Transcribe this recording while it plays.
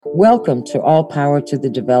Welcome to All Power to the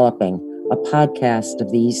Developing, a podcast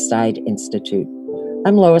of the Eastside Institute.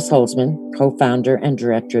 I'm Lois Holzman, co-founder and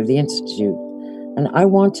director of the Institute, and I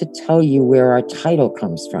want to tell you where our title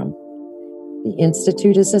comes from. The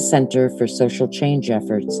Institute is a center for social change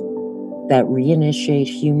efforts that reinitiate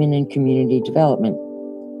human and community development.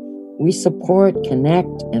 We support,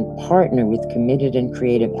 connect, and partner with committed and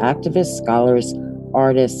creative activists, scholars,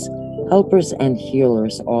 artists, helpers, and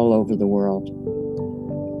healers all over the world.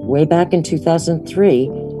 Way back in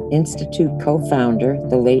 2003, Institute co-founder,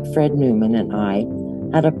 the late Fred Newman, and I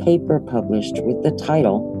had a paper published with the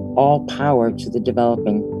title, All Power to the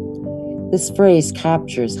Developing. This phrase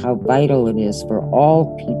captures how vital it is for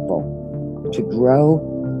all people to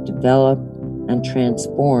grow, develop, and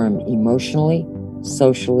transform emotionally,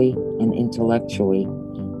 socially, and intellectually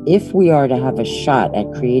if we are to have a shot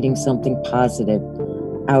at creating something positive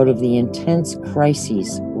out of the intense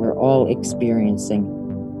crises we're all experiencing.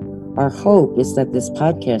 Our hope is that this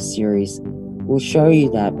podcast series will show you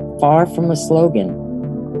that, far from a slogan,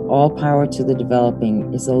 All Power to the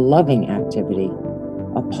Developing is a loving activity,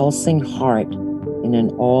 a pulsing heart in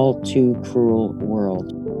an all too cruel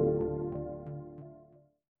world.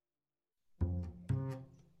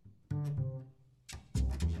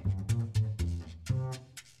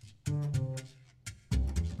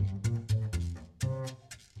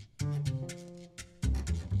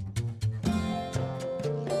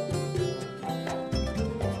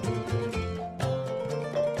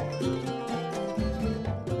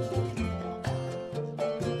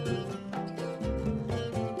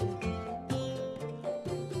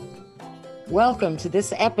 Welcome to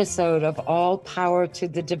this episode of All Power to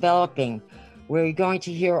the Developing, where you're going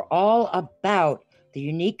to hear all about the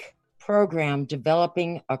unique program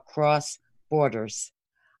Developing Across Borders.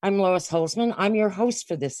 I'm Lois Holzman. I'm your host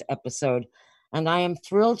for this episode, and I am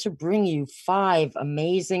thrilled to bring you 5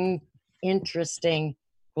 amazing, interesting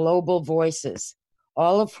global voices,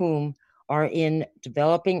 all of whom are in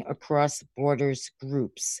Developing Across Borders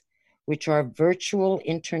groups, which are virtual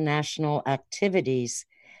international activities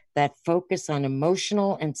that focus on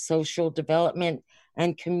emotional and social development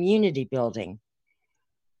and community building.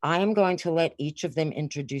 I am going to let each of them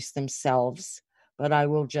introduce themselves, but I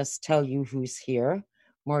will just tell you who's here.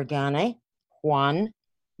 Morgana, Juan,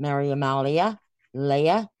 Mary Amalia,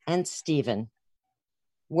 Leah, and Stephen.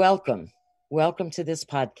 Welcome to this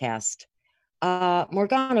podcast.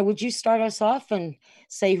 Morgana, would you start us off and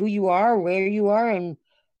say who you are, where you are, and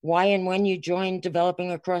why and when you joined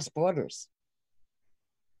Developing Across Borders?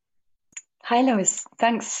 Hi, Lois.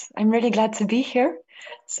 Thanks. I'm really glad to be here.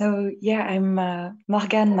 So, I'm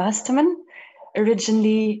Morgane Masterman,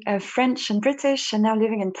 originally French and British, and now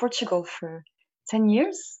living in Portugal for 10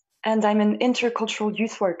 years. And I'm an intercultural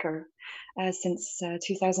youth worker since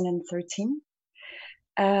 2013.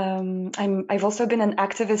 I've also been an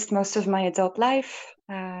activist most of my adult life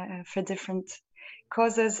for different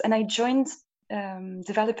causes. And I joined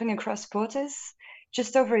Developing Across Borders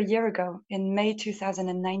just over a year ago in May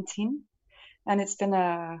 2019. And it's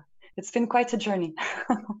been quite a journey.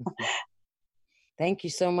 Thank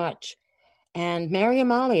you so much. And Mary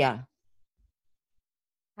Amalia.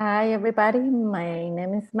 Hi, everybody. My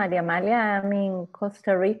name is Maria Amalia. I'm in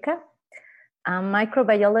Costa Rica. I'm a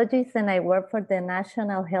microbiologist and I work for the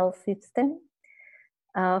National Health System.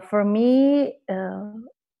 For me,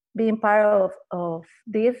 being part of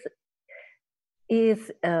this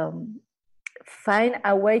is find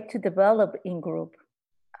a way to develop in group.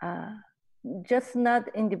 Just not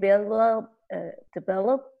individual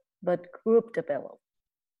develop, but group develop.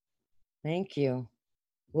 Thank you.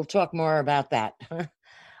 We'll talk more about that.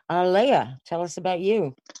 Leah, tell us about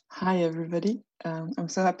you. Hi, everybody. I'm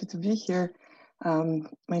so happy to be here.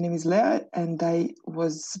 My name is Leah, and I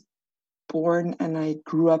was born and I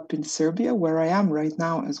grew up in Serbia, where I am right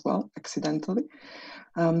now as well, accidentally.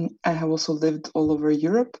 I have also lived all over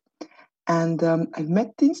Europe. And I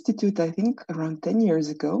met the Institute, I think, around 10 years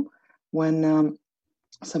ago, when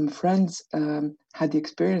some friends had the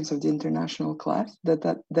experience of the international class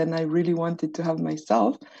that then I really wanted to have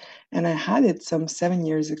myself. And I had it some 7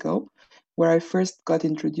 years ago, where I first got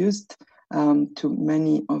introduced to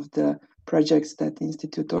many of the projects that the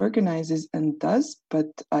Institute organizes and does.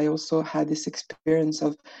 But I also had this experience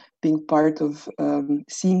of being part of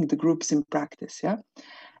seeing the groups in practice. Yeah.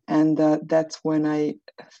 And that's when I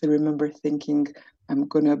remember thinking, I'm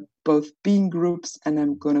going to both be in groups and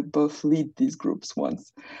I'm going to both lead these groups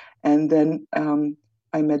once. And then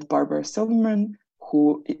I met Barbara Silverman,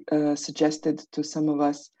 who suggested to some of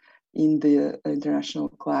us in the international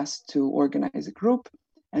class to organize a group.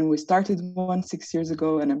 And we started one 6 years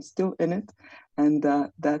ago, and I'm still in it. And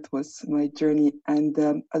that was my journey.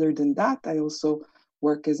 And other than that, I also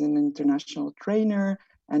work as an international trainer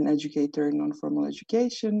and educator in non-formal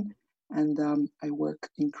education. And I work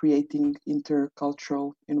in creating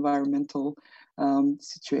intercultural environmental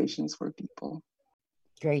situations for people.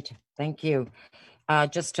 Great, thank you.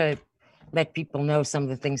 Just to let people know some of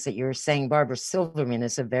the things that you're saying, Barbara Silverman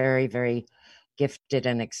is a very, very gifted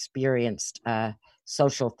and experienced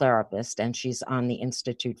social therapist, and she's on the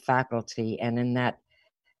Institute faculty. And in that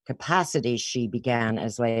capacity, she began,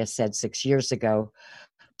 as Leah said, 6 years ago,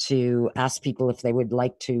 to ask people if they would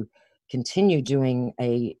like to continue doing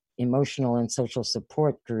a emotional and social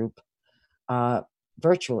support group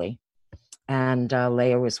virtually. And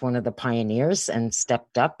Leah was one of the pioneers and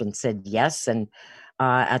stepped up and said yes. And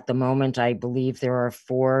at the moment, I believe there are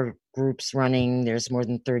 4 groups running. There's more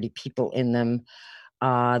than 30 people in them.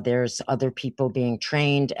 There's other people being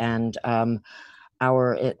trained, and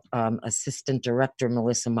our assistant director,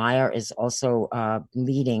 Melissa Meyer, is also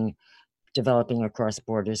leading Developing Across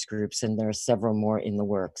Borders groups, and there are several more in the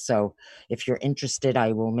works. So if you're interested,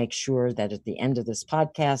 I will make sure that at the end of this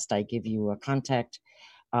podcast, I give you a contact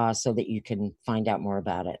so that you can find out more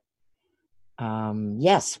about it.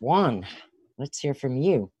 Yes, Juan, let's hear from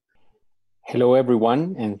you. Hello,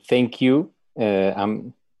 everyone, and thank you.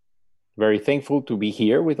 I'm very thankful to be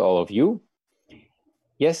here with all of you.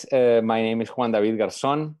 Yes, my name is Juan David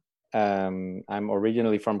Garzón. I'm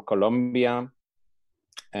originally from Colombia,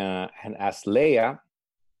 and as Leah,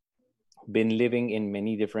 been living in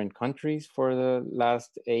many different countries for the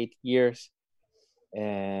last 8 years,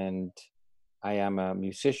 and I am a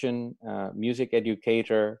musician, music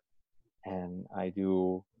educator, and I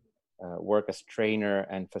do work as trainer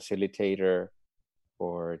and facilitator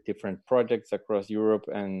for different projects across Europe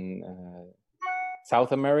and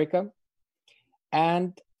South America.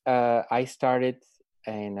 And I started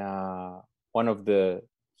in one of the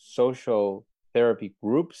social therapy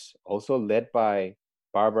groups, also led by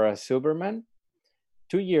Barbara Silverman,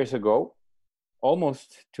 2 years ago,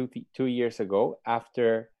 almost two years ago,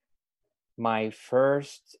 after my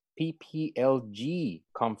first PPLG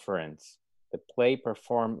conference, the Play,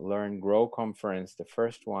 Perform, Learn, Grow conference, the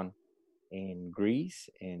first one in Greece,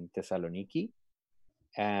 in Thessaloniki.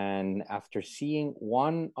 And after seeing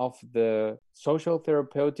one of the social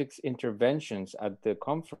therapeutics interventions at the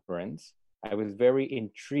conference, I was very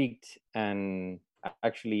intrigued, and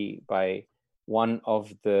actually by one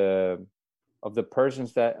person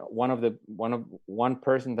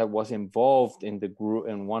that was involved in the group,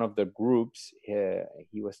 in one of the groups,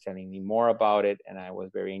 he was telling me more about it, and I was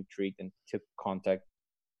very intrigued and took contact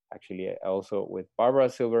actually also with Barbara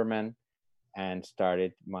Silverman and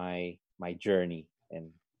started my journey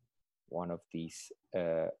in one of these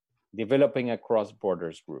Developing Across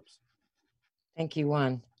Borders groups. Thank you,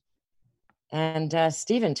 Juan. And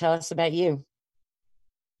Stephen, tell us about you.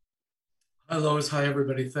 Hi, Lois. Hi,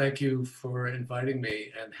 everybody. Thank you for inviting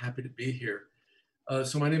me, and happy to be here.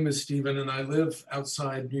 So my name is Stephen, and I live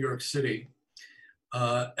outside New York City.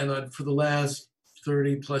 And for the last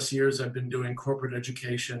 30 plus years, I've been doing corporate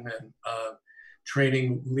education and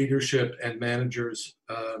training leadership and managers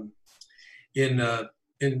in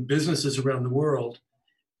businesses around the world,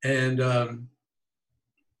 and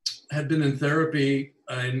had been in therapy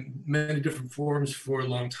in many different forms for a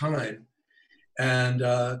long time, and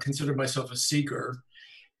considered myself a seeker.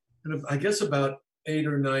 And I guess about 8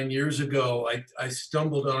 or 9 years ago, I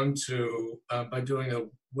stumbled onto, by doing a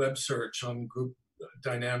web search on group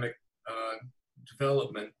dynamic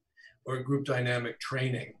development or group dynamic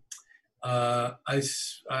training. I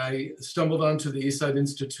stumbled onto the Eastside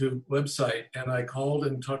Institute website, and I called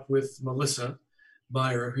and talked with Melissa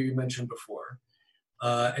Meyer, who you mentioned before.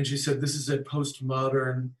 And she said, this is a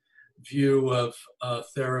postmodern view of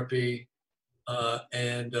therapy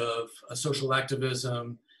and of social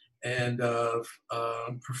activism and of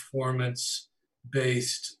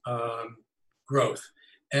performance-based growth.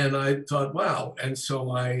 And I thought, wow. And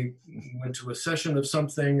so I went to a session of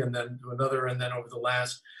something and then to another. And then over the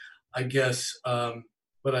last, I guess, 7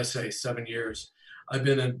 years, I've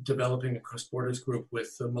been in Developing Across Borders group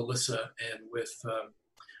with Melissa and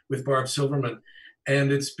with Barb Silverman.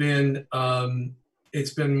 And it's been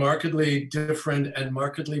markedly different and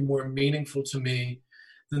markedly more meaningful to me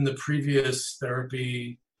than the previous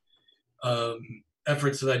therapy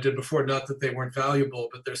efforts that I did before. Not that they weren't valuable,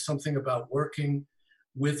 but there's something about working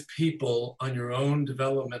with people on your own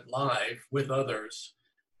development live with others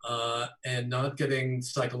and not getting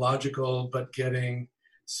psychological, but getting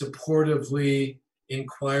supportively,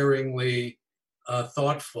 inquiringly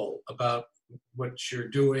thoughtful about what you're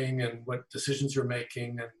doing and what decisions you're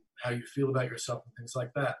making and how you feel about yourself and things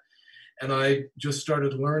like that. And I just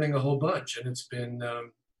started learning a whole bunch, and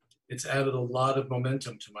it's added a lot of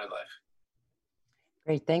momentum to my life.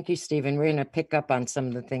 Great. Thank you, Stephen. We're going to pick up on some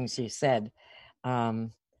of the things you said.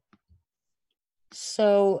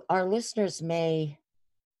 So our listeners may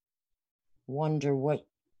wonder what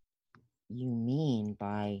you mean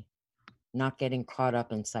by not getting caught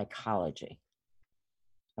up in psychology.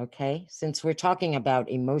 Okay, since we're talking about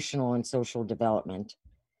emotional and social development,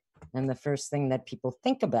 and the first thing that people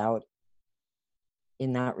think about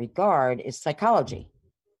in that regard is psychology.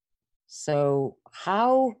 So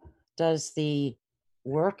how does the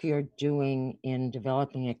work you're doing in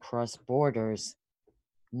developing across borders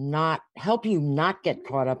not help you not get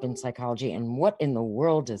caught up in psychology, and what in the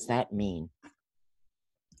world does that mean?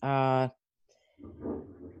 Leah.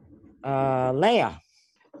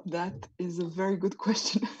 That is a very good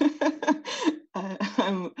question.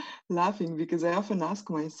 I'm laughing because I often ask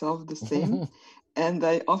myself the same and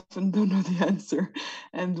I often don't know the answer.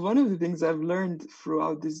 And one of the things I've learned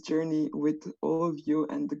throughout this journey with all of you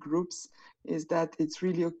and the groups is that it's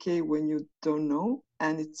really okay when you don't know,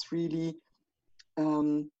 and it's really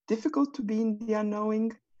difficult to be in the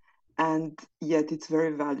unknowing, and yet it's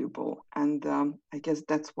very valuable. And I guess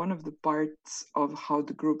that's one of the parts of how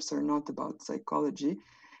the groups are not about psychology.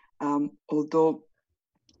 Although,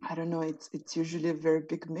 I don't know, it's usually a very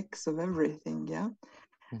big mix of everything, yeah?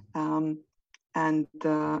 And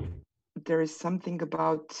there is something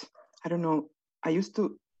about, I don't know, I used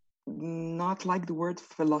to not like the word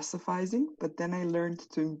philosophizing, but then I learned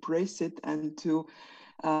to embrace it and to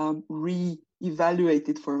re-evaluate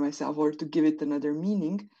it for myself, or to give it another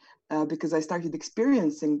meaning, because I started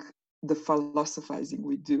experiencing the philosophizing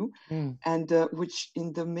we do, and which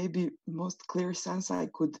in the maybe most clear sense I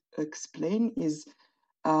could explain is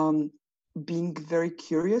being very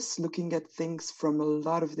curious, looking at things from a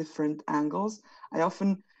lot of different angles. I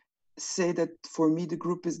often say that for me, the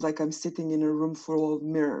group is like I'm sitting in a room full of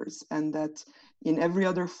mirrors, and that in every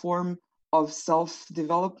other form of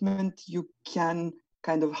self-development, you can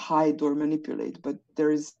kind of hide or manipulate, but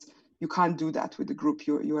you can't do that with the group.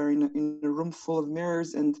 You are in a room full of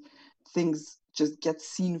mirrors, and things just get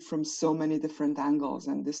seen from so many different angles.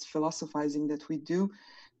 And this philosophizing that we do,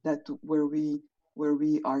 that where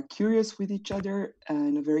we are curious with each other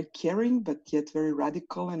in a very caring but yet very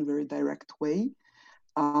radical and very direct way,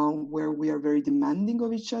 where we are very demanding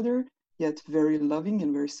of each other yet very loving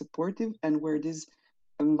and very supportive, and where these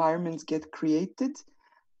environments get created,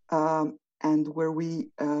 and where we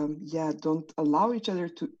don't allow each other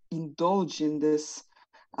to indulge in this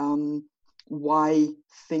why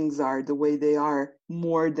things are the way they are,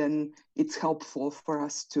 more than it's helpful for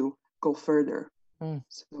us to go further.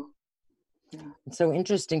 So yeah, it's so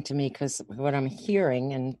interesting to me, because what I'm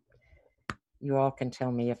hearing, and you all can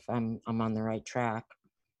tell me if I'm on the right track,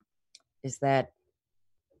 is that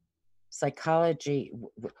psychology,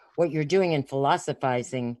 what you're doing in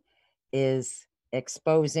philosophizing, is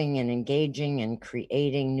exposing and engaging and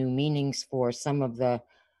creating new meanings for some of the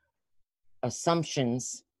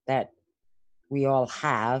assumptions that we all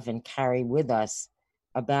have and carry with us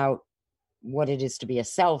about what it is to be a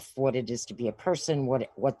self, what it is to be a person,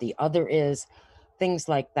 what the other is, things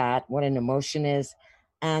like that, what an emotion is.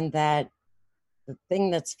 And that the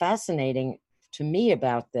thing that's fascinating to me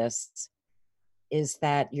about this is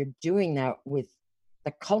that you're doing that with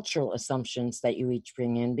the cultural assumptions that you each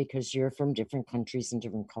bring in, because you're from different countries and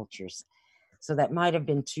different cultures. So that might have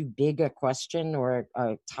been too big a question or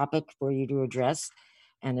a topic for you to address.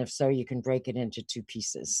 And if so, you can break it into two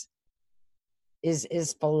pieces.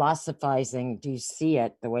 Is philosophizing, do you see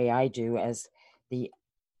it the way I do, as the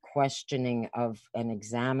questioning of and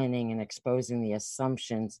examining and exposing the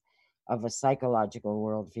assumptions of a psychological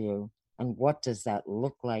worldview? And what does that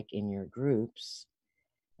look like in your groups?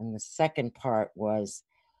 And the second part was,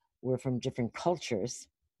 we're from different cultures,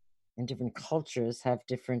 and different cultures have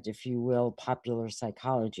different, if you will, popular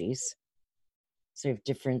psychologies. So you have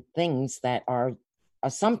different things that are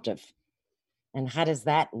assumptive. And how does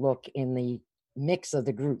that look in the mix of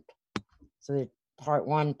the group? So part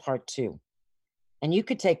one, part two. And you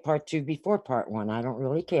could take part two before part one. I don't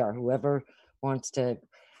really care. Whoever wants to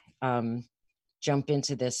jump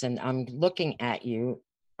into this. And I'm looking at you.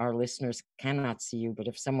 Our listeners cannot see you, but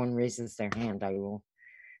if someone raises their hand, I will,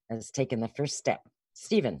 has taken the first step.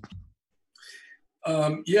 Stephen.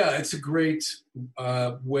 Yeah, it's a great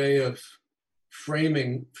way of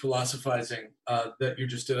framing philosophizing that you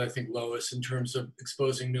just did, I think, Lois, in terms of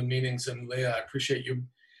exposing new meanings. And Leah, I appreciate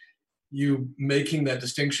you making that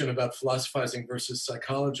distinction about philosophizing versus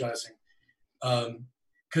psychologizing.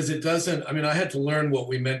 because it doesn't, I mean, I had to learn what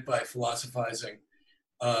we meant by philosophizing,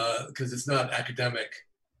 because it's not academic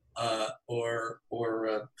or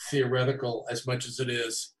theoretical as much as it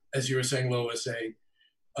is, as you were saying, Lois,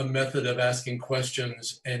 a method of asking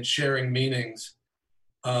questions and sharing meanings,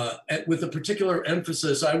 with a particular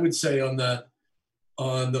emphasis, I would say, on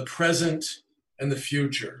the present and the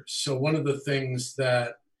future. So one of the things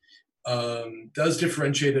that does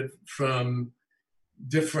differentiate it from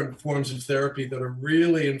different forms of therapy that are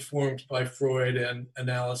really informed by Freud and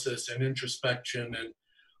analysis and introspection and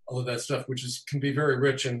all of that stuff, which can be very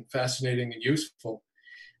rich and fascinating and useful.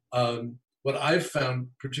 What I've found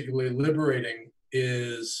particularly liberating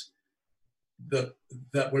is that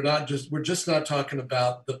we're just not talking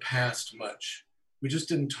about the past much. We just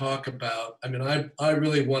didn't talk about, I mean, I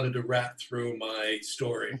really wanted to rat through my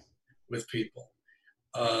story with people.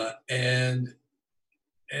 And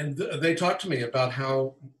they talked to me about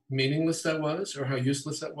how meaningless that was, or how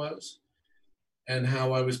useless that was, and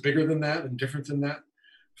how I was bigger than that and different than that,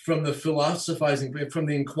 from the philosophizing, from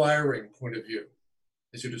the inquiring point of view,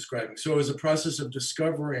 as you're describing. So it was a process of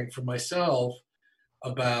discovering for myself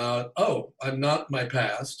about, oh, I'm not my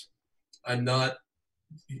past. I'm not,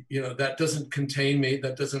 that doesn't contain me,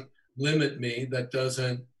 that doesn't limit me, that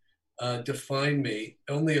doesn't define me,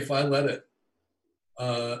 only if I let it.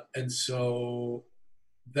 And so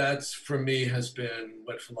that's, for me, has been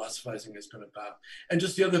what philosophizing has been about. And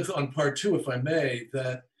just the other, on part two, if I may,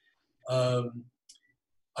 that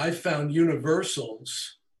I found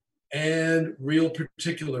universals and real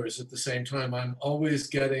particulars at the same time. I'm always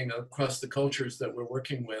getting across the cultures that we're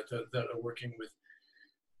working with, that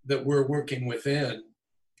we're working within.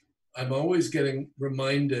 I'm always getting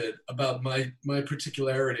reminded about my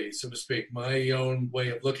particularity, so to speak, my own way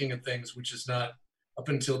of looking at things, which is not, up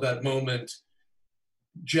until that moment,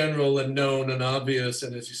 general and known and obvious,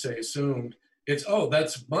 and as you say, assumed. It's, oh,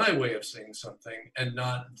 that's my way of seeing something and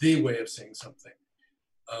not the way of seeing something.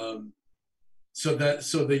 So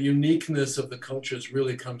the uniqueness of the cultures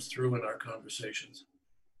really comes through in our conversations.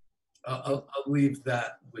 I'll leave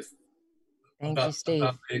that with Thank you, Steve.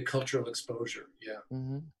 about the cultural exposure. Yeah.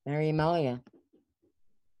 Mm-hmm. Mary Amalia.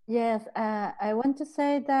 Yes, I want to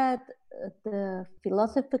say that the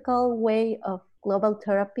philosophical way of global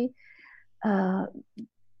therapy, I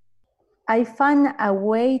find a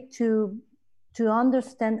way to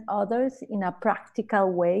understand others in a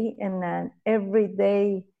practical way in an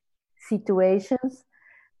everyday situations,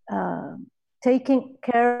 taking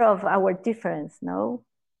care of our difference, no?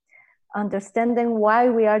 Understanding why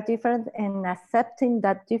we are different and accepting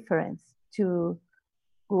that difference to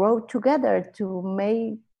grow together, to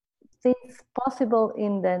make things possible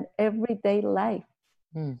in the everyday life.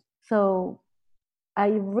 So I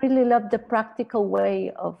really love the practical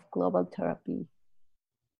way of global therapy.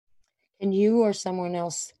 Can you or someone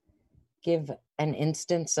else give an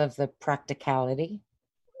instance of the practicality?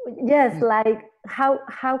 Yes, like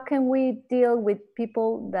how can we deal with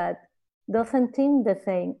people that doesn't think the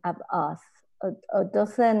same as us, or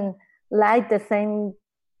doesn't like the same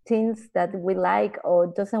things that we like, or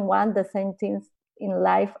doesn't want the same things in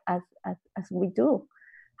life as we do?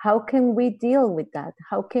 How can we deal with that?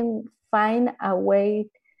 How can we find a way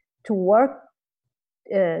to work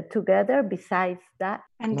together besides that?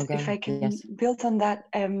 And if I can build on that,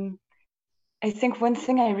 I think one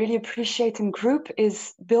thing I really appreciate in group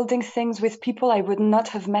is building things with people I would not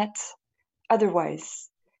have met otherwise.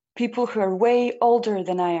 People who are way older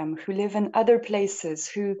than I am, who live in other places,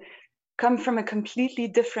 who come from a completely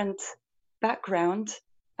different background,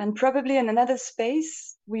 and probably in another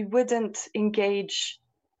space, we wouldn't engage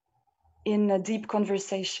in a deep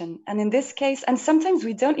conversation. And in this case, and sometimes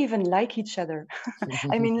we don't even like each other.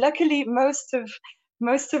 I mean, luckily, most of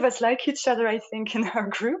us like each other, I think, in our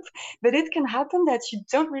group, but it can happen that you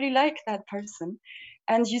don't really like that person,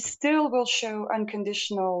 and you still will show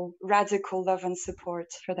unconditional, radical love and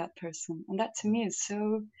support for that person. And that to me is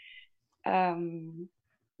so,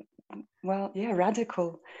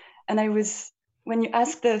 radical. And when you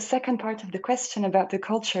asked the second part of the question about the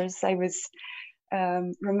cultures, I was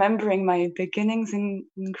remembering my beginnings in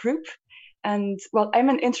group. And well, I'm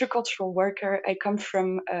an intercultural worker. I come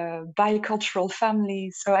from a bicultural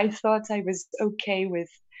family. So I thought I was okay with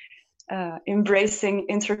embracing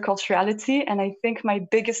interculturality. And I think my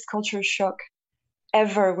biggest culture shock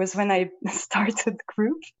ever was when I started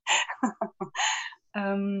group.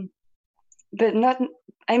 But not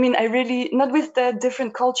with the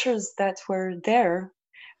different cultures that were there,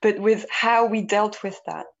 but with how we dealt with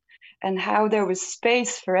that and how there was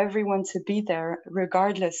space for everyone to be there,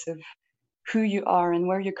 regardless of who you are and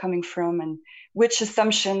where you're coming from and which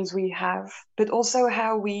assumptions we have, but also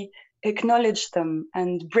how we acknowledge them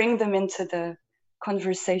and bring them into the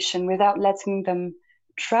conversation without letting them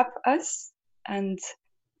trap us. And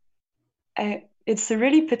it's a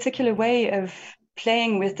really particular way of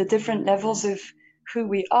playing with the different levels of who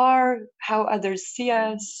we are, how others see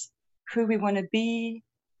us, who we want to be.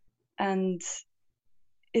 And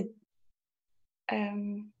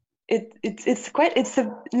it's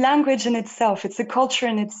a language in itself. It's a culture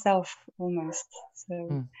in itself, almost.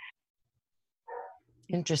 So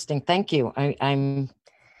interesting. Thank you. I'm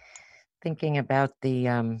thinking about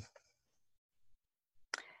the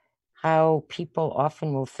how people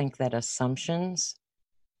often will think that assumptions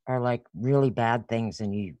are like really bad things,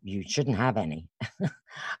 and you shouldn't have any.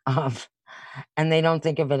 And they don't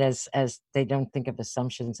think of it as they don't think of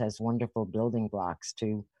assumptions as wonderful building blocks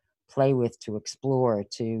to play with, to explore,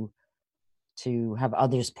 to have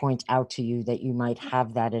others point out to you that you might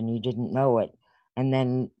have that and you didn't know it. And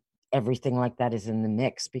then everything like that is in the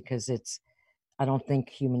mix, because I don't think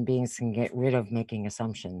human beings can get rid of making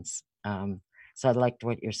assumptions. So I liked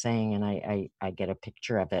what you're saying, and I get a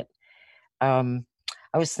picture of it.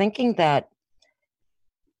 I was thinking that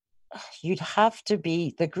you'd have to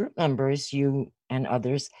be, the group members, you and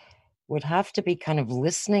others, would have to be kind of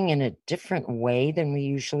listening in a different way than we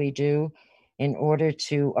usually do in order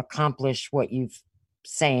to accomplish what you've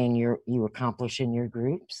saying you accomplish in your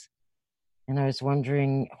groups. And I was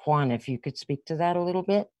wondering, Juan, if you could speak to that a little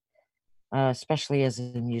bit, especially as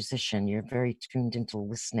a musician. You're very tuned into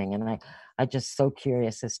listening, and I'm just so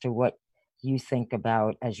curious as to what you think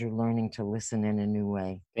about as you're learning to listen in a new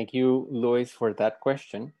way. Thank you, Lois, for that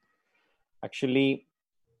question. Actually,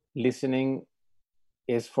 listening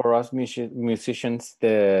is for us musicians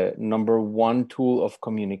the number one tool of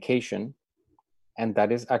communication, and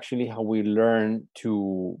that is actually how we learn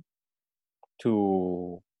to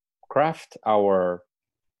craft our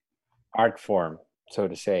art form, so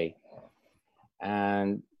to say.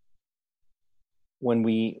 And when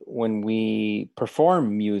we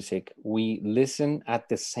perform music, we listen at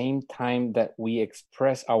the same time that we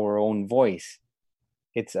express our own voice.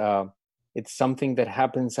 It's something that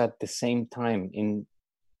happens at the same time.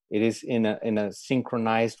 It is in a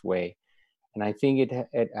synchronized way, and I think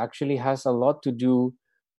it actually has a lot to do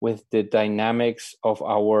with the dynamics of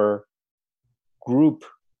our group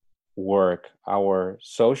work, our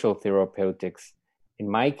social therapeutics. In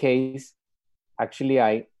my case, actually,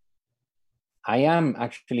 I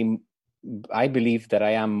believe that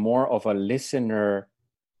I am more of a listener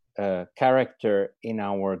character in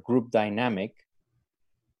our group dynamic.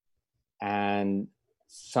 And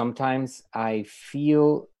sometimes I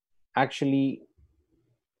feel actually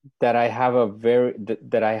that I have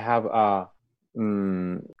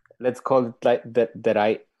let's call it like that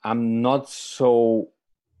I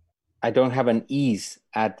don't have an ease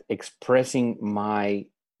at expressing my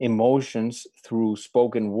emotions through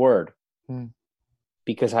spoken word.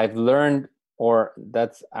 Because I've learned, or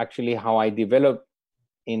that's actually how I developed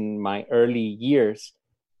in my early years,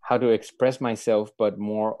 how to express myself, but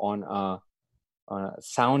more on a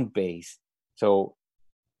sound base. So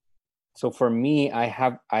for me,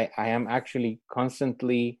 I am actually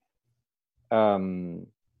constantly having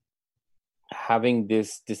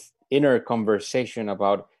this inner conversation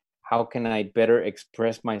about how can I better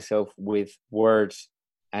express myself with words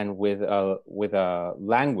and with a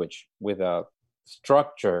language, with a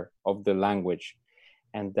structure of the language.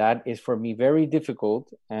 And that is for me very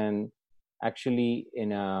difficult. And actually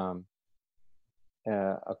in a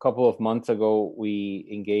couple of months ago, we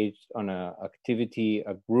engaged on a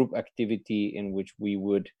group activity in which we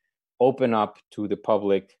would open up to the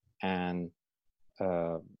public and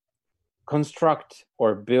construct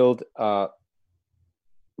or build a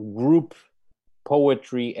group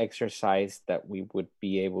poetry exercise that we would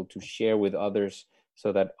be able to share with others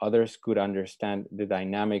so that others could understand the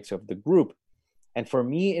dynamics of the group. And for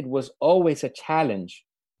me, it was always a challenge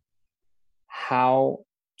how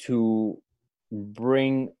to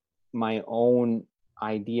bring my own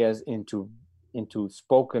ideas into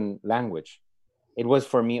spoken language. It was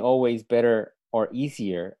for me always better or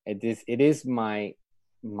easier. It is my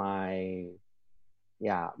line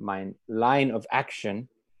of action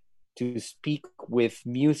to speak with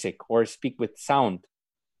music or speak with sound.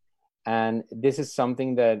 And this is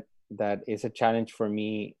something that is a challenge for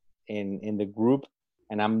me in the group,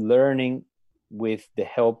 and I'm learning with the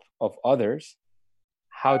help of others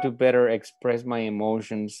how to better express my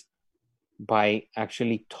emotions by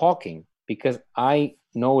actually talking, because I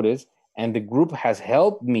notice, and the group has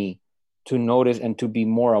helped me to notice and to be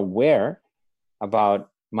more aware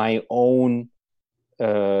about my own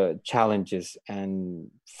challenges and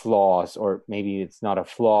flaws, or maybe it's not a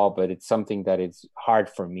flaw, but it's something that it's hard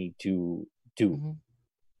for me to do. Mm-hmm.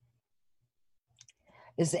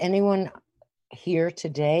 Is anyone here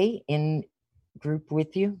today in group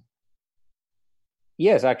with you?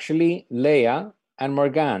 Yes, actually, Leah and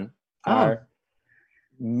Morgan are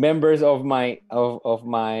members of my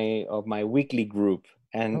weekly group,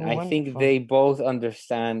 and I think they both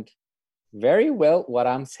understand very well what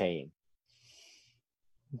I'm saying.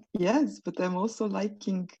 Yes, but I'm also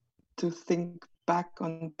liking to think back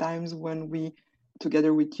on times when we,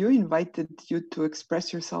 together with you, invited you to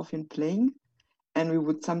express yourself in playing, and we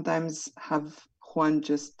would sometimes have Juan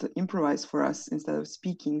just improvise for us instead of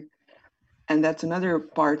speaking. And that's another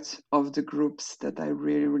part of the groups that I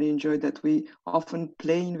really, really enjoy, that we often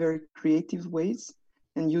play in very creative ways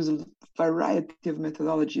and use a variety of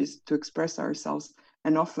methodologies to express ourselves.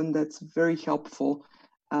 And often that's very helpful.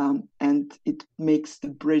 And it makes the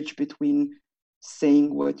bridge between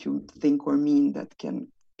saying what you think or mean that can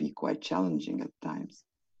be quite challenging at times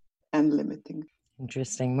and limiting.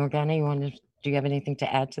 Interesting. Morgana, do you have anything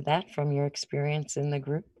to add to that from your experience in the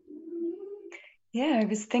group? Yeah, I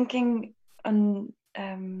was thinking on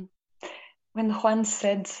when Juan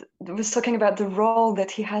was talking about the role that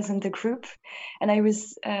he has in the group, and I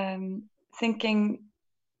was thinking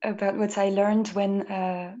about what I learned when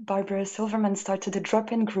Barbara Silverman started a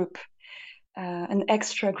drop-in group, an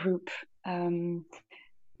extra group, when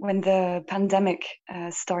the pandemic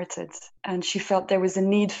started, and she felt there was a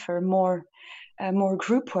need for more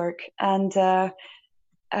group work, and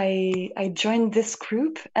I joined this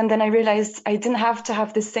group, and then I realized I didn't have to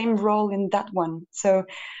have the same role in that one. So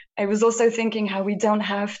I was also thinking how we don't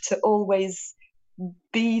have to always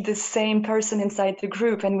be the same person inside the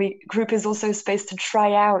group, and group is also a space to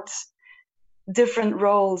try out different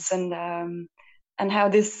roles, and how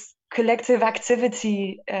this collective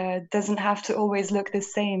activity doesn't have to always look the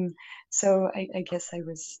same. So I guess I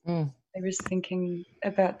was thinking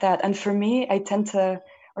about that, and for me, I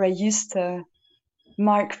used to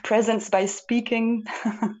mark presence by speaking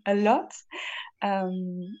a lot,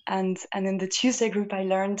 and in the Tuesday group I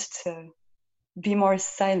learned to be more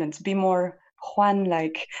silent, be more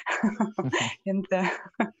Juan-like in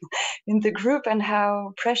the group, and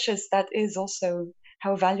how precious that is, also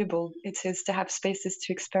how valuable it is to have spaces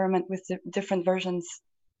to experiment with different versions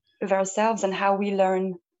of ourselves, and how we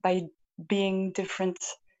learn by being different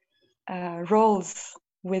roles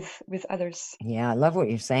with others. Yeah, I love what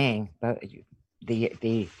you're saying, but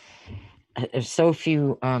there's so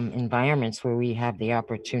few environments where we have the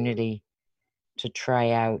opportunity to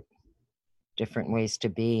try out different ways to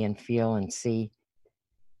be and feel and see,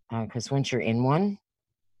 because once you're in one,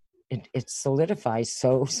 it solidifies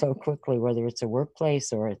so quickly, whether it's a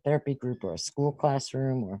workplace or a therapy group or a school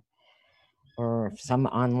classroom or some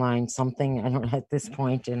online something. I don't know at this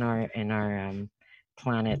point in our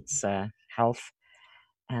planet's health.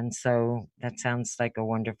 And so that sounds like a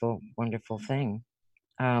wonderful thing.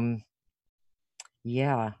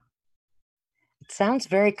 Yeah, it sounds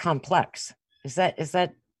very complex. Is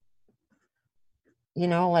that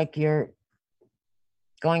like you're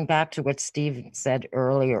going back to what Steve said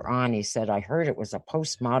earlier on? He said, I heard it was a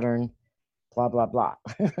postmodern blah blah blah.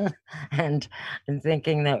 and I'm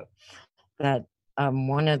thinking that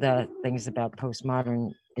one of the things about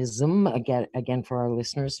postmodernism, again for our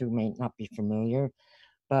listeners who may not be familiar,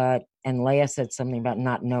 and Leah said something about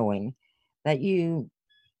not knowing, that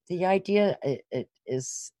the idea it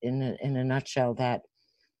is in a nutshell that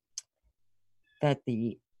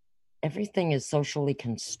everything is socially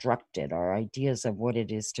constructed. Our ideas of what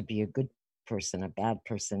it is to be a good person, a bad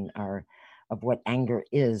person, of what anger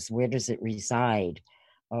is, where does it reside,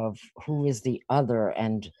 of who is the other,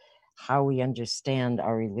 and how we understand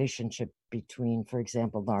our relationship between, for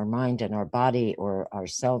example, our mind and our body, or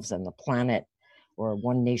ourselves and the planet, or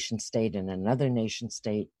one nation state and another nation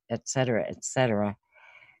state, et cetera,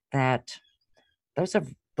 that those are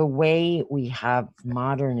the way we have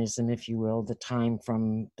modernism, if you will, the time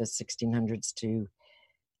from the 1600s to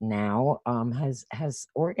now, has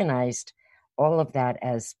organized all of that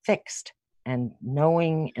as fixed and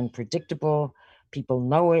knowing and predictable. People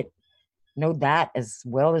know that as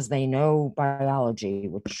well as they know biology,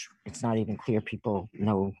 which it's not even clear people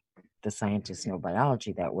know, the scientists know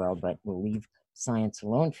biology that well, but we'll leave science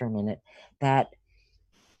alone for a minute.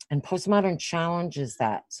 And postmodern challenges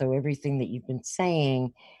that. So everything that you've been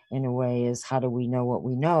saying, in a way, is how do we know what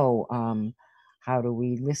we know? How do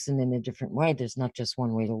we listen in a different way? There's not just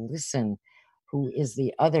one way to listen. Who is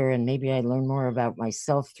the other? And maybe I learn more about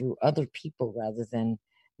myself through other people rather than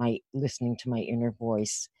my listening to my inner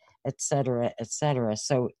voice, et cetera, et cetera.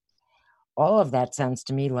 So all of that sounds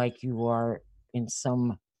to me like you are, in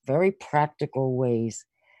some very practical ways,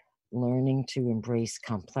 learning to embrace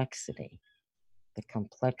complexity, the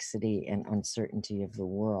complexity and uncertainty of the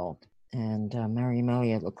world. And Mary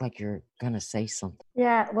Amelia, it looked like you're going to say something.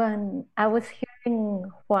 Yeah, when I was hearing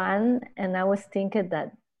Juan, and I was thinking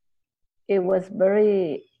that it was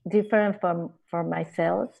very different for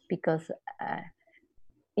myself, because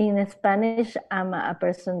in Spanish, I'm a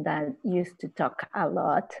person that used to talk a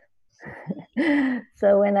lot.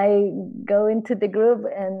 So when I go into the group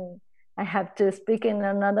and I have to speak in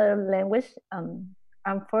another language, I'm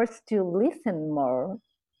forced to listen more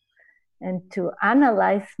and to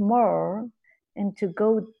analyze more and to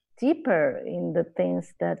go deeper in the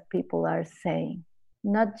things that people are saying,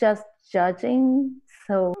 not just judging.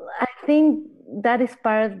 So I think that is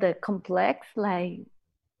part of the complex. Like,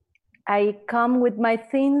 I come with my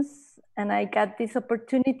things and I got this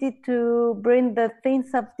opportunity to bring the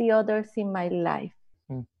things of the others in my life.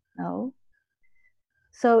 No?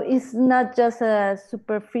 So it's not just a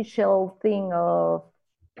superficial thing of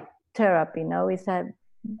therapy, no? It's a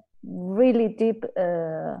really deep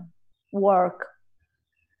work.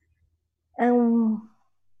 And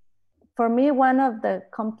for me, one of the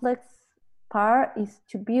complex part is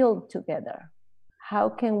to build together. How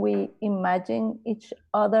can we imagine each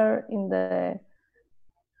other in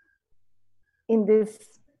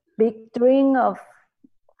this big dream of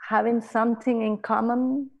having something in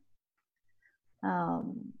common,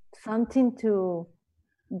 something to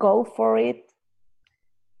go for it,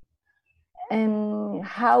 and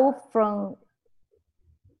how from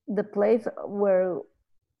the place where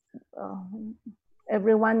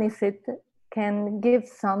everyone is it can give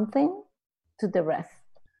something to the rest.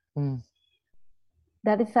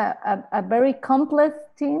 That is a very complex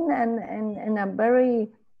thing and a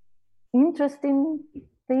very interesting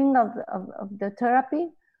thing of the therapy.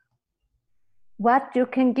 What you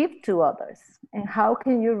can give to others and how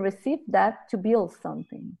can you receive that to build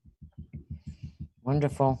something.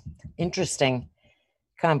 Wonderful, interesting,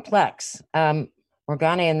 complex.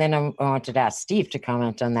 Morgana, and then I wanted to ask Steve to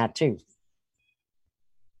comment on that too.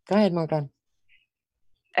 Go ahead, Morgana.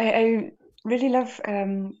 I really love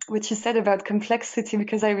what you said about complexity,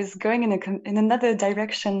 because I was going in another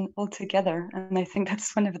direction altogether, and I think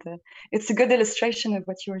that's it's a good illustration of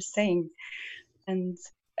what you were saying. And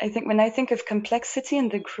I think when I think of complexity in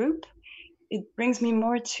the group, it brings me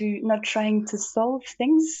more to not trying to solve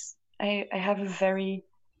things. I had a very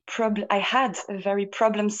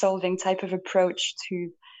problem-solving type of approach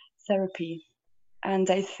to therapy, and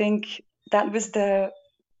I think that was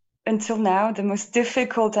until now the most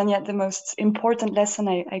difficult and yet the most important lesson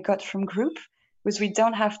I got from group was we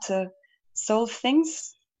don't have to solve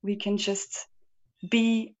things. We can just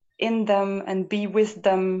be in them and be with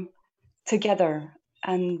them together.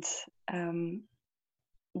 And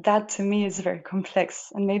that to me is very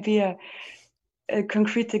complex. And maybe a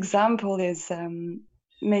concrete example is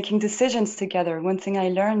making decisions together. One thing I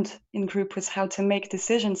learned in group was how to make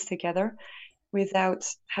decisions together without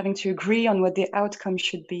having to agree on what the outcome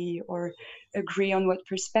should be or agree on what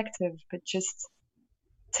perspective, but just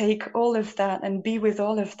take all of that and be with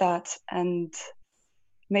all of that, and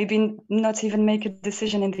maybe not even make a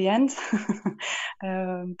decision in the end,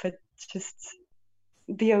 but just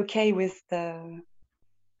be okay with the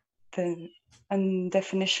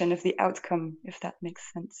undefinition of the outcome, if that makes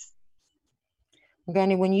sense.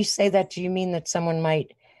 Morgana, when you say that, do you mean that someone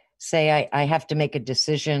might say, I have to make a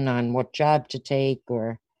decision on what job to take,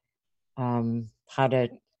 or how to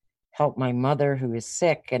help my mother who is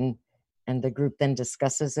sick, and the group then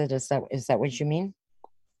discusses it? Is that what you mean?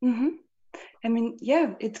 Mm-hmm. I mean,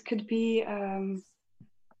 yeah, it could be,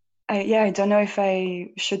 I don't know if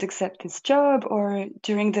I should accept this job, or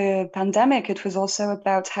during the pandemic, it was also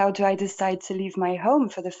about how do I decide to leave my home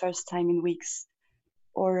for the first time in weeks,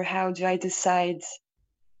 or how do I decide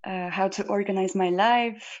how to organize my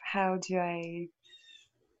life? How do I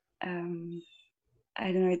don't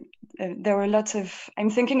know. There were I'm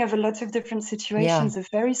thinking of a lot of different situations of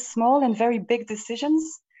very small and very big decisions.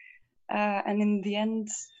 And in the end,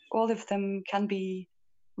 all of them can be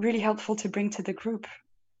really helpful to bring to the group.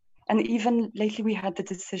 And even lately we had the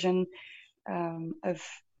decision of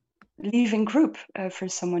leaving group for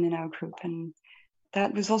someone in our group. And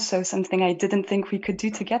that was also something I didn't think we could do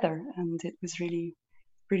together. And it was really,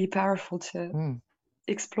 really powerful to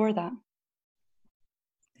explore that.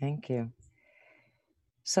 Thank you.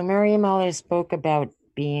 So Mary Amelia spoke about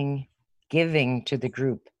giving to the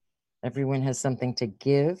group. Everyone has something to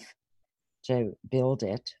give to build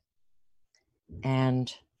it.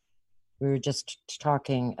 And we were just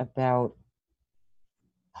talking about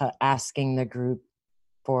asking the group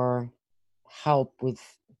for help with,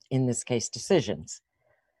 in this case, decisions.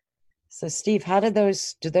 So Steve, how do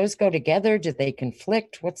those go together? Do they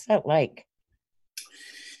conflict? What's that like?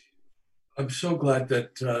 I'm so glad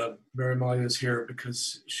that Mary Amalia is here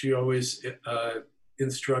because she always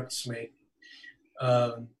instructs me.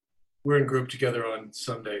 We're in group together on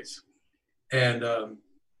Sundays, and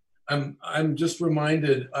I'm just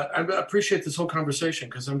reminded. I appreciate this whole conversation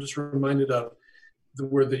because I'm just reminded of the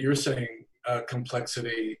word that you're saying,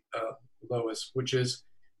 complexity, Lois, which is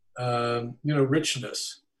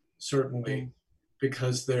richness, certainly,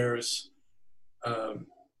 because there's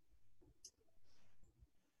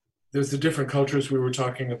the different cultures we were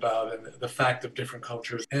talking about, and the fact of different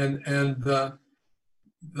cultures, and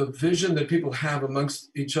the vision that people have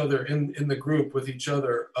amongst each other in the group with each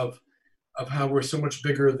other of how we're so much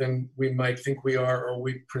bigger than we might think we are or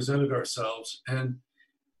we presented ourselves. And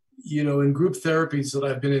in group therapies that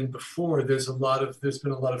I've been in before, there's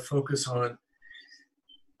been a lot of focus on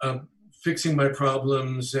fixing my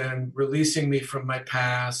problems and releasing me from my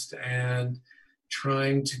past and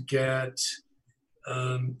trying to get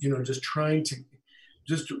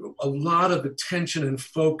just a lot of attention and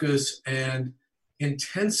focus and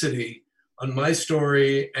intensity on my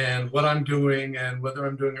story and what I'm doing and whether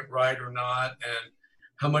I'm doing it right or not and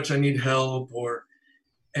how much I need help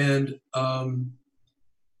and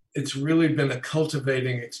it's really been a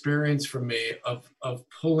cultivating experience for me of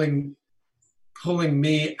pulling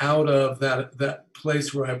me out of that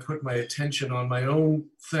place where I put my attention on my own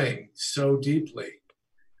thing so deeply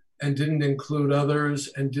and didn't include others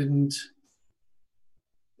and didn't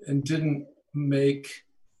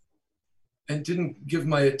give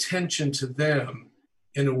my attention to them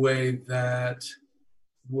in a way that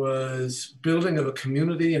was building of a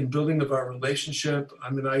community and building of our relationship.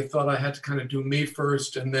 I mean, I thought I had to kind of do me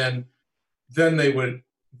first and then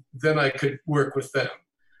I could work with them.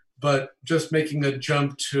 But just making a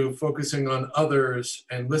jump to focusing on others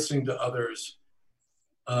and listening to others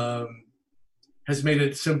has made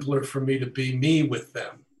it simpler for me to be me with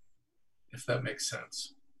them, if that makes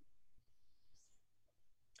sense.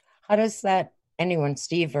 How does that,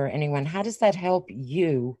 Steve or anyone, how does that help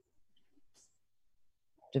you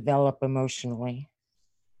develop emotionally?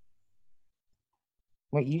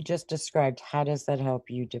 What you just described, how does that help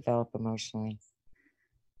you develop emotionally?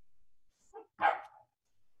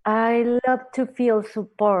 I love to feel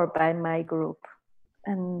support by my group.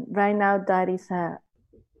 And right now that is a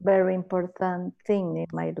very important thing in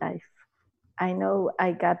my life. I know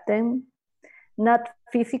I got them, not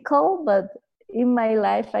physical, but in my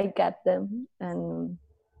life I got them. And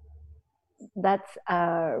that's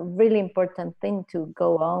a really important thing to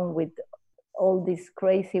go on with all this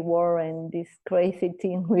crazy war and this crazy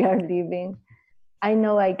thing we are living. I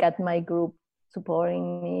know I got my group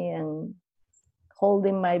supporting me and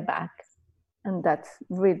holding my back, and that's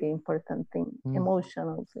really important thing,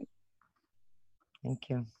 emotional thing. Thank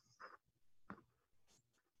you.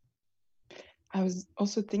 I was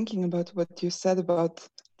also thinking about what you said about it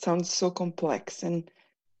sounds so complex, and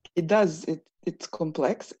it does. It's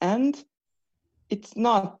complex, and it's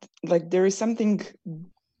not like there is something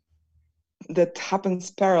that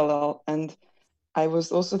happens parallel. And I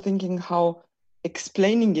was also thinking how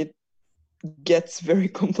explaining it gets very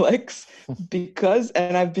complex because,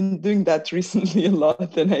 and I've been doing that recently a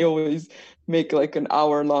lot, and I always make like an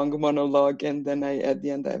hour-long monologue, and then at the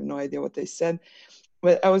end I have no idea what I said.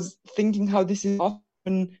 But I was thinking how this is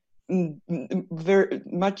often very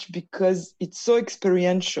much because it's so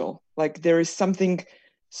experiential. Like there is something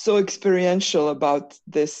so experiential about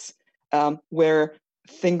this, where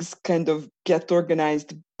things kind of get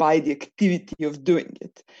organized by the activity of doing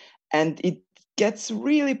it. And it gets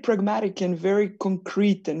really pragmatic and very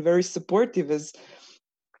concrete and very supportive, as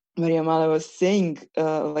Maria Amalia was saying.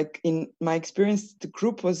 Like in my experience, the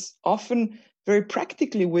group was often very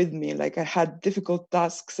practically with me. Like I had difficult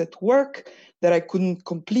tasks at work that I couldn't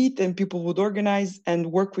complete, and people would organize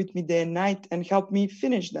and work with me day and night and help me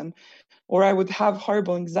finish them. Or I would have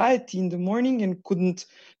horrible anxiety in the morning and couldn't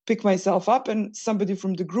pick myself up, and somebody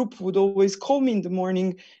from the group would always call me in the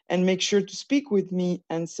morning and make sure to speak with me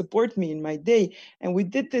and support me in my day. And we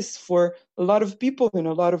did this for a lot of people in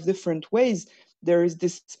a lot of different ways. There is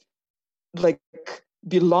this like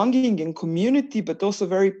belonging and community, but also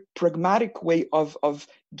very pragmatic way of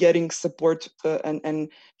getting support and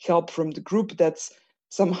help from the group that's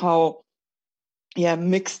somehow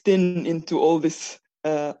mixed into all this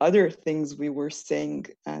other things we were saying,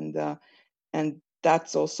 and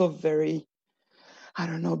that's also very, I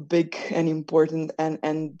don't know, big and important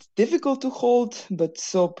and difficult to hold, but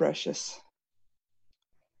so precious.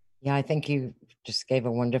 Yeah, I think you just gave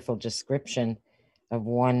a wonderful description of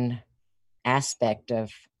one aspect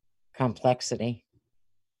of complexity,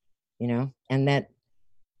 and that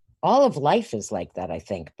all of life is like that, I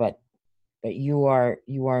think, but you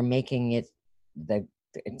are making it,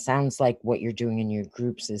 it sounds like what you're doing in your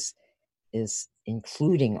groups is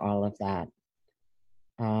including all of that.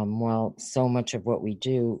 Well, so much of what we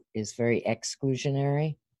do is very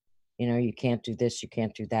exclusionary. You can't do this, you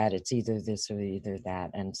can't do that. It's either this or either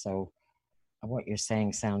that. And so what you're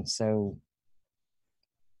saying sounds so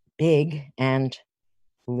big and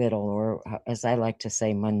little, or as I like to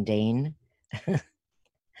say, mundane,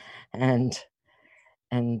 and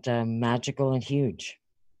magical and huge.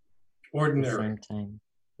 Ordinary. At the same time.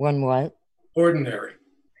 One what? Ordinary.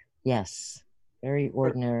 Yes. Very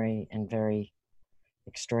ordinary and very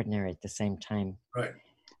extraordinary at the same time. Right.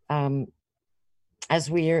 As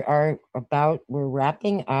we're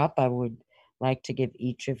wrapping up, I would like to give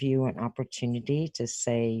each of you an opportunity to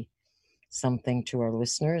say something to our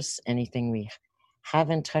listeners, anything we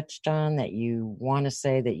haven't touched on that you want to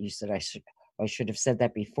say, that you said I should have said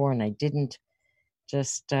that before and I didn't.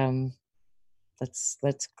 Just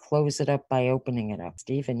let's close it up by opening it up.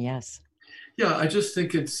 Stephen, yes. Yeah, I just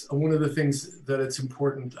think it's one of the things that it's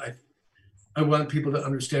important. I want people to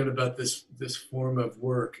understand about this form of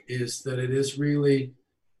work is that it is really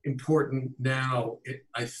important now,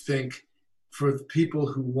 I think, for the people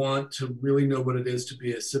who want to really know what it is to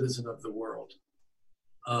be a citizen of the world,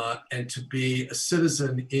 and to be a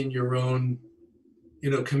citizen in your own,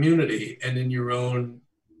 community and in your own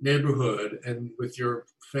neighborhood and with your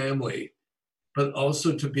family, but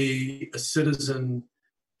also to be a citizen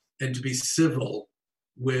and to be civil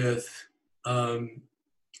with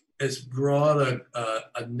as broad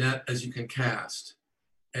a net as you can cast.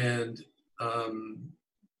 And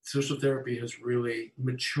social therapy has really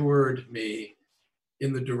matured me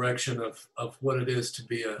in the direction of what it is to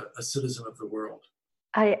be a citizen of the world.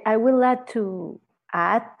 I will like to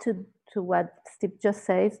add to what Steve just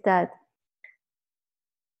says, that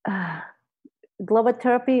global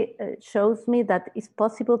therapy shows me that it's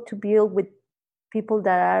possible to build with people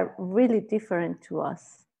that are really different to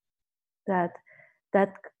us, that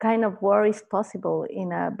kind of work is possible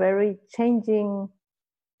in a very changing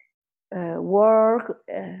world.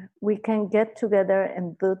 We can get together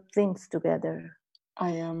and do things together.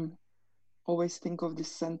 I always think of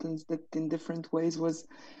this sentence that in different ways was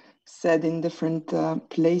said in different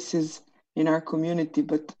places in our community,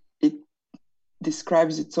 but it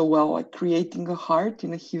describes it so well, like creating a heart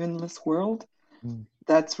in a heavenless world.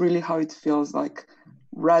 That's really how it feels, like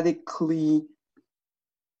radically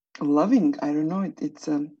loving. I don't know, it's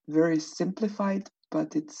very simplified,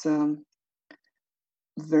 but it's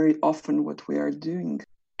very often what we are doing.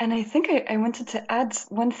 And I think I wanted to add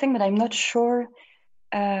one thing that I'm not sure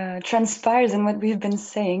transpires in what we've been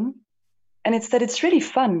saying, and it's that it's really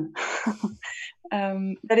fun.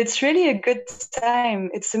 That it's really a good time.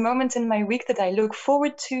 It's a moment in my week that I look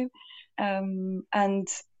forward to, and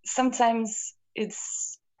sometimes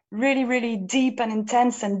it's really, really deep and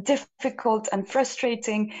intense and difficult and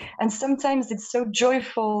frustrating, and sometimes it's so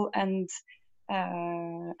joyful and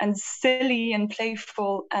silly and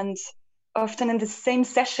playful, and often in the same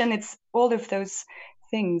session it's all of those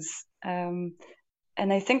things.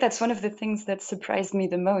 And I think that's one of the things that surprised me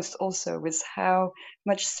the most also, was how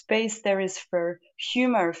much space there is for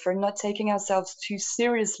humor, for not taking ourselves too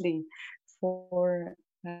seriously, for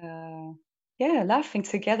laughing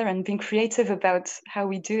together and being creative about how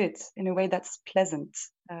we do it in a way that's pleasant.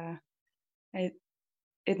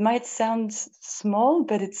 It might sound small,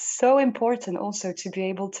 but it's so important also to be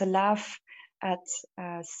able to laugh at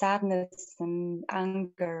sadness and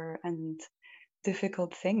anger and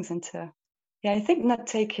difficult things, and to I think not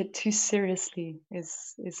take it too seriously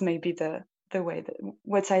is maybe the way that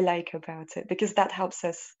what I like about it, because that helps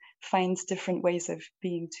us find different ways of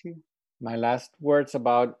being too. My last words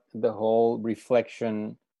about the whole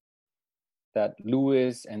reflection that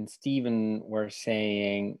Louis and Stephen were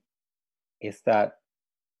saying is that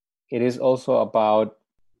it is also about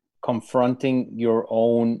confronting your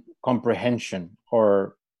own comprehension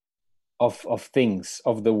or of things,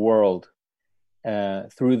 of the world,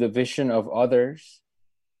 through the vision of others.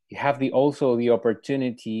 You have also the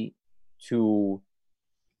opportunity to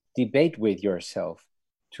debate with yourself,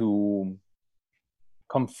 to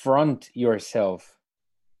confront yourself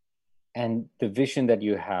and the vision that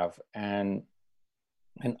you have and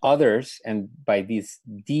others. And by this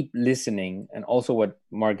deep listening, and also what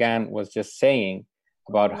Morgane was just saying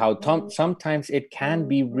about how sometimes it can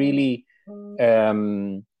be really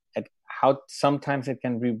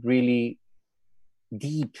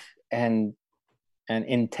deep and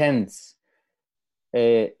intense,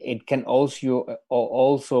 it can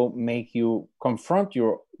also make you confront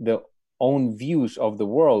the own views of the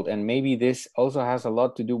world. And maybe this also has a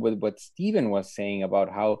lot to do with what Stephen was saying about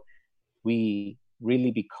how we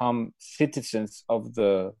really become citizens of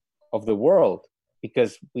the world,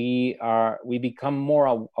 because we become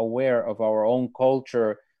more aware of our own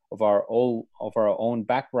culture, of our own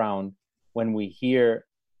background, when we hear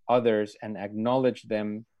others and acknowledge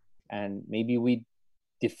them, and maybe we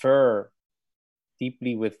differ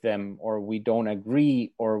deeply with them, or we don't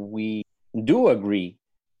agree, or we do agree,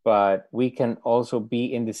 but we can also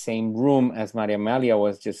be in the same room, as Maria Amalia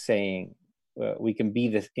was just saying. We can be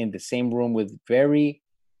in the same room with very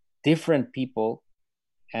different people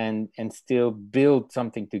and still build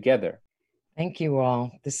something together. Thank you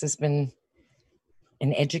all. This has been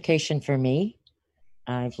an education for me.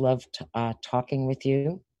 I've loved talking with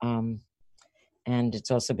you. And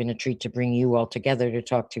it's also been a treat to bring you all together to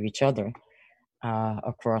talk to each other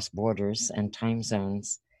across borders and time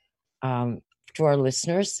zones. To our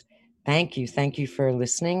listeners, thank you. Thank you for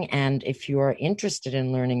listening. And if you are interested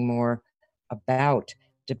in learning more about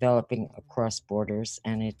developing across borders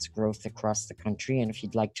and its growth across the country, and if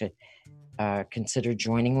you'd like to consider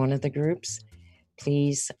joining one of the groups,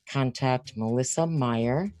 please contact Melissa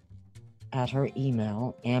Meyer at her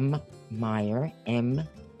email, mmeyer, M-M-E-Y-E-R,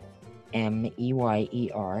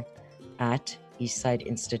 at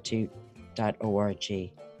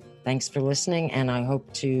eastsideinstitute.org. Thanks for listening, and I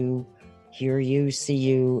hope to hear you, see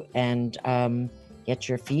you, and get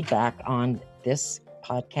your feedback on this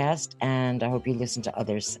podcast, and I hope you listen to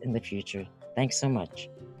others in the future. Thanks so much.